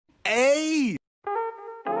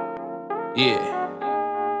Yeah.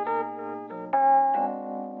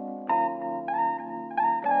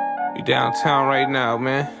 We downtown right now,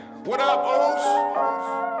 man. What up,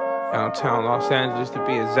 O's? Downtown Los Angeles, to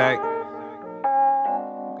be exact.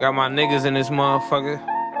 Got my niggas in this motherfucker.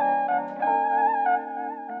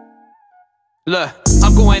 Look,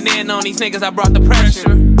 I'm going in on these niggas, I brought the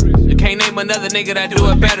pressure. You can't name another nigga that do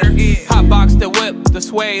it better. Hot box, the whip, the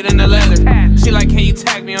suede, and the leather. She like, can you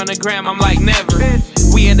tag me on the gram? I'm like, never.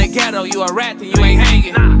 We in the ghetto, you a rat, then you ain't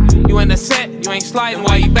hanging. You in the set, you ain't sliding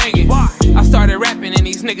while you banging. I started rapping and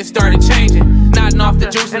these niggas started changing. Nodding off the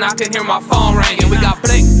juice and I could hear my phone ringing. We got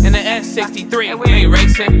Blink in the S63, we ain't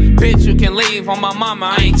racing. Bitch, you can leave on my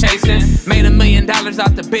mama, I ain't chasing. Made $1 million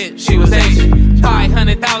out the bitch, she was Asian.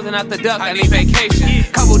 500,000 out the duck, I need vacation.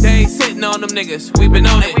 Couple days sitting on them niggas, we been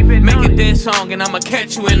on it. Make it this song and I'ma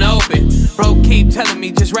catch you in the open. Bro, keep telling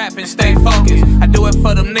me just rap and stay focused. I do it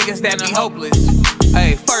for them niggas that be hopeless.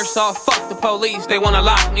 Hey, first off, fuck the police, they wanna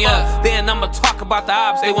lock me up. Then I'ma talk about the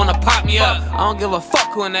ops, they wanna pop me up. I don't give a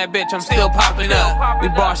fuck who in that bitch, I'm still popping up. We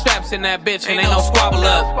brought straps in that bitch and ain't no squabble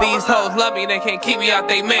up. These hoes love me, they can't keep me out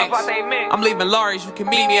they mix. I'm leaving Laurie's, you can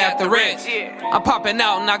meet me at the Ritz. I'm popping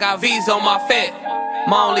out and I got V's on my fit.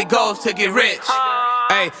 My only goal's to get rich.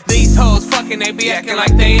 Hey, these hoes fucking, they be acting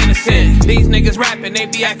like they innocent. These niggas rapping, they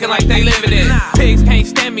be acting like they living it. Pigs can't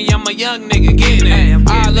stand me, I'm a young nigga getting it.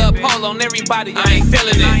 I love Polo on everybody, I ain't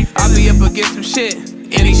feeling it. I be up against some shit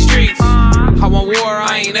in these streets. I want war,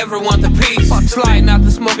 I ain't ever want the peace. Sliding out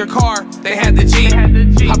the smoker car, they had the Jeep.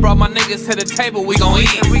 I brought my niggas to the table, we gon'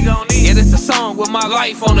 eat. Yeah, this a song with my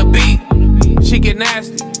life on the beat. She get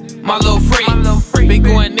nasty, my little freak. Be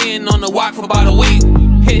going in on the walk for about a week.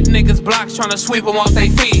 Hit niggas blocks tryna sweep them off they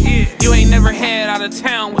feet. You ain't never had out of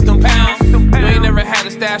town with them pounds. You ain't never had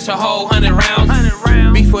to stash a whole 100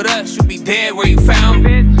 rounds. Beef with us, you be dead where you found.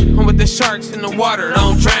 I'm with the sharks in the water,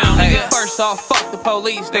 don't drown. Hey, first off, fuck the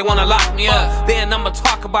police, they wanna lock me up. Then I'ma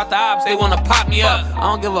talk about the ops, they wanna pop me up. I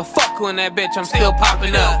don't give a fuck who in that bitch, I'm still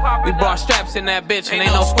popping up. We brought straps in that bitch and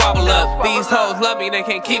ain't no squabble up. These hoes love me, they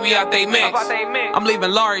can't keep me out they mix. I'm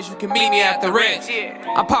leaving Laurie's, you can meet me at the Ritz.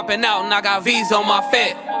 I'm popping out and I got V's on my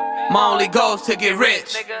fit. My only goal's to get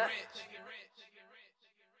rich.